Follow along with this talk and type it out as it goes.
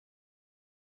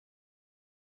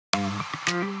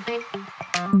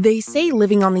They say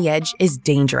living on the edge is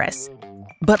dangerous,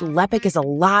 but Lepic is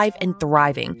alive and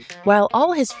thriving, while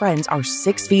all his friends are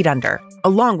 6 feet under,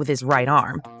 along with his right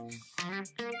arm.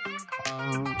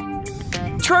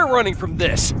 Try running from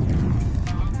this.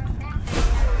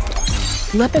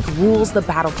 Lepic rules the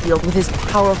battlefield with his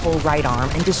powerful right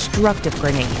arm and destructive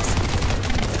grenades.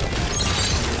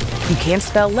 You can't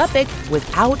spell Lepic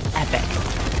without epic.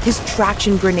 His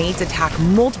traction grenades attack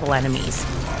multiple enemies.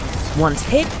 Once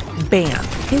hit, bam,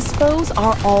 his foes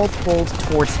are all pulled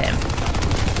towards him.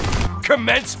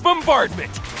 Commence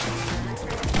bombardment!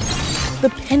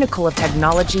 The pinnacle of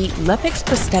technology, Lepic's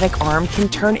prosthetic arm can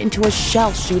turn into a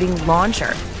shell-shooting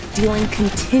launcher, dealing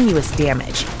continuous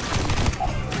damage.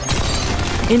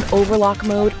 In overlock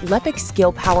mode, Lepic's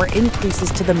skill power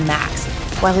increases to the max,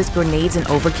 while his grenades and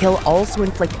overkill also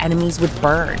inflict enemies with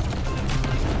burn.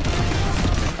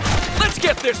 Let's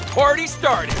get this party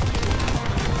started!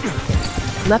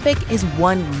 Lepic is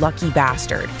one lucky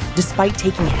bastard. Despite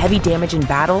taking heavy damage in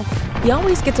battle, he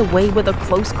always gets away with a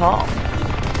close call.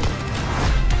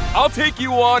 I'll take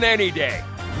you on any day.